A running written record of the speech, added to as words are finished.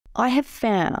I have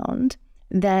found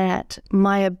that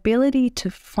my ability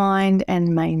to find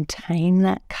and maintain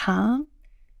that calm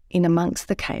in amongst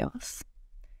the chaos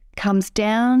comes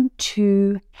down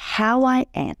to how I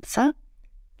answer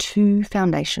two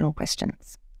foundational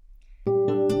questions.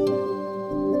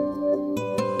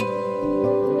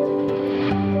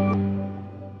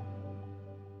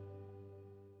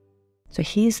 So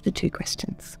here's the two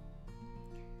questions.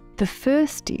 The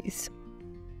first is,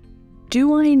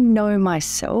 do I know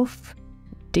myself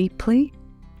deeply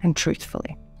and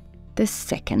truthfully? The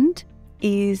second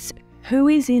is, who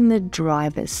is in the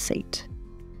driver's seat?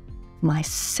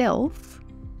 Myself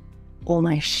or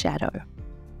my shadow?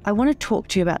 I want to talk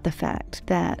to you about the fact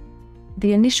that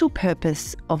the initial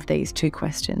purpose of these two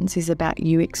questions is about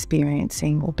you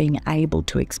experiencing or being able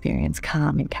to experience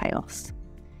calm in chaos.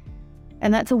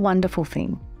 And that's a wonderful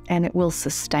thing, and it will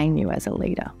sustain you as a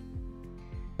leader.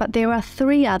 But there are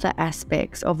three other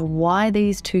aspects of why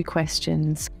these two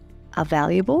questions are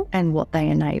valuable and what they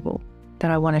enable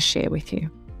that I want to share with you.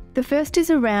 The first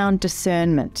is around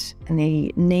discernment and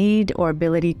the need or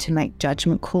ability to make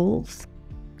judgment calls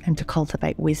and to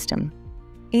cultivate wisdom.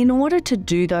 In order to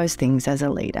do those things as a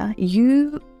leader,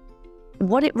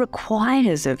 what it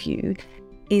requires of you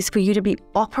is for you to be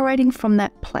operating from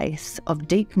that place of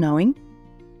deep knowing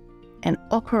and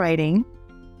operating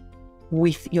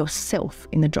with yourself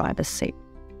in the driver's seat.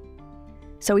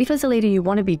 So if as a leader you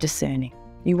want to be discerning,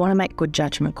 you want to make good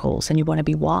judgment calls and you want to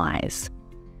be wise,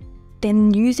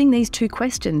 then using these two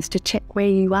questions to check where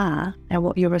you are and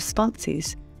what your response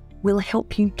is will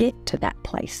help you get to that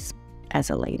place as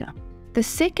a leader. The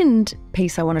second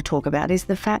piece I want to talk about is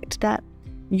the fact that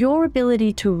your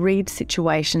ability to read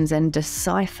situations and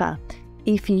decipher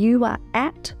if you are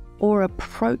at or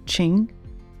approaching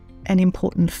an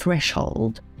important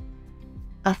threshold.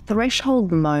 A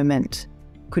threshold moment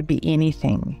could be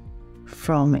anything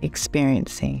from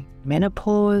experiencing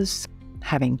menopause,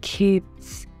 having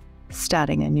kids,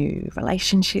 starting a new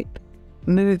relationship,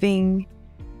 moving,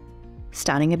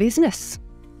 starting a business,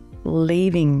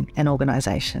 leaving an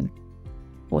organisation,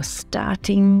 or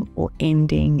starting or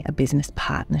ending a business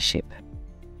partnership.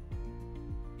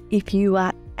 If you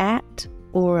are at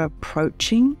or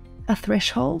approaching a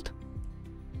threshold,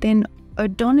 then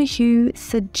O'Donoghue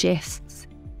suggests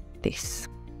this.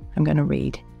 I'm going to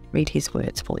read his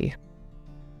words for you.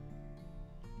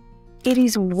 It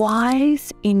is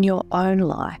wise in your own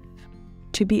life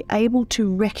to be able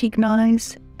to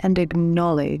recognise and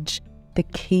acknowledge the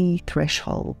key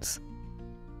thresholds,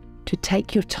 to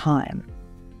take your time,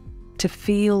 to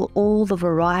feel all the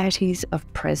varieties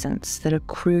of presence that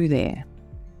accrue there,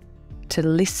 to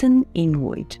listen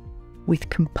inward with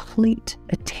complete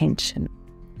attention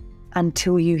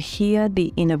until you hear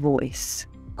the inner voice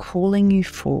calling you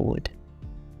forward.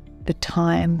 The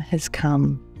time has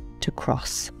come to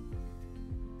cross.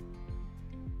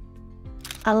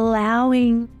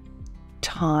 Allowing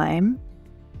time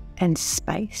and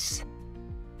space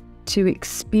to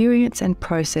experience and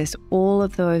process all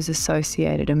of those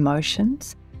associated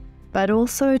emotions, but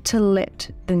also to let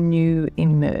the new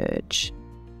emerge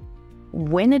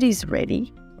when it is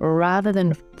ready rather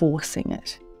than forcing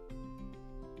it.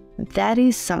 That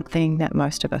is something that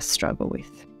most of us struggle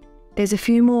with. There's a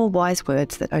few more wise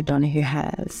words that O'Donoghue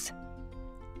has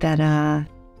that are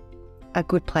a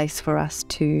good place for us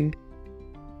to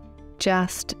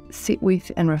just sit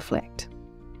with and reflect.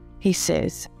 He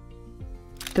says,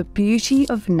 "The beauty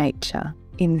of nature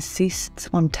insists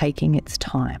on taking its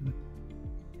time.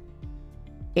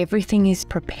 Everything is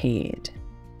prepared.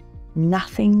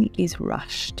 Nothing is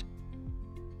rushed.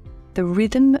 The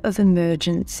rhythm of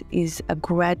emergence is a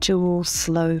gradual,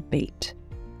 slow beat,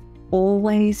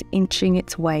 always inching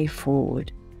its way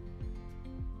forward.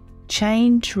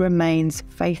 Change remains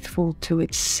faithful to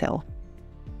itself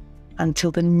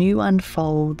until the new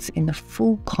unfolds in the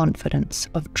full confidence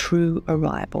of true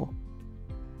arrival.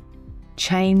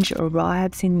 Change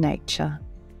arrives in nature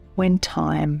when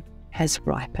time has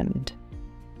ripened."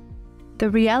 The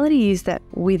reality is that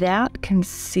without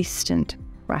consistent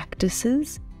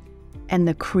practices and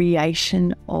the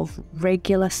creation of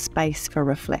regular space for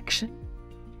reflection,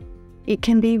 it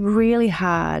can be really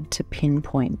hard to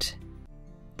pinpoint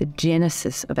the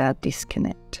genesis of our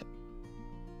disconnect.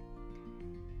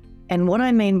 And what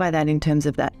I mean by that in terms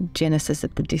of that genesis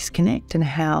of the disconnect and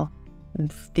how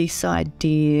this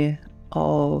idea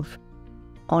of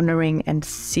honouring and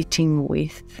sitting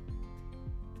with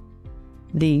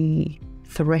the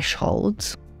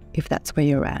thresholds, if that's where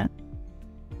you're at,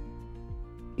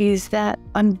 is that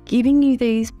I'm giving you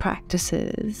these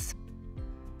practices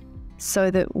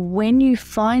so that when you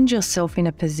find yourself in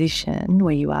a position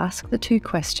where you ask the two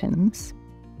questions,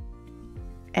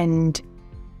 and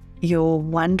you're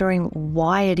wondering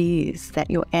why it is that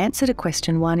your answer to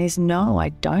question 1 is no, I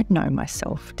don't know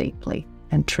myself deeply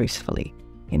and truthfully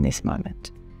in this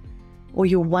moment. Or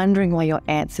you're wondering why your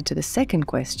answer to the second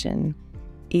question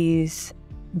is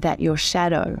that your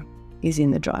shadow is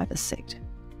in the driver's seat.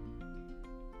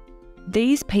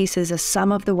 These pieces are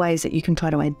some of the ways that you can try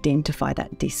to identify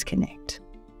that disconnect.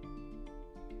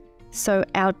 So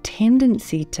our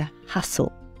tendency to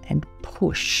hustle and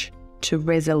push to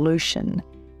resolution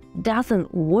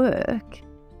doesn't work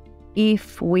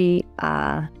if we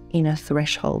are in a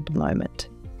threshold moment,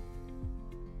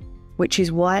 which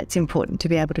is why it's important to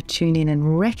be able to tune in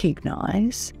and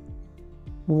recognize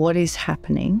what is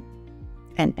happening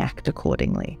and act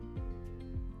accordingly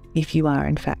if you are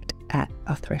in fact at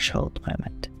a threshold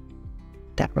moment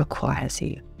that requires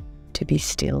you to be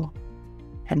still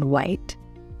and wait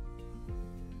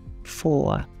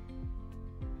for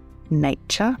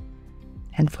nature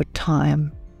and for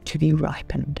time to be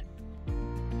ripened.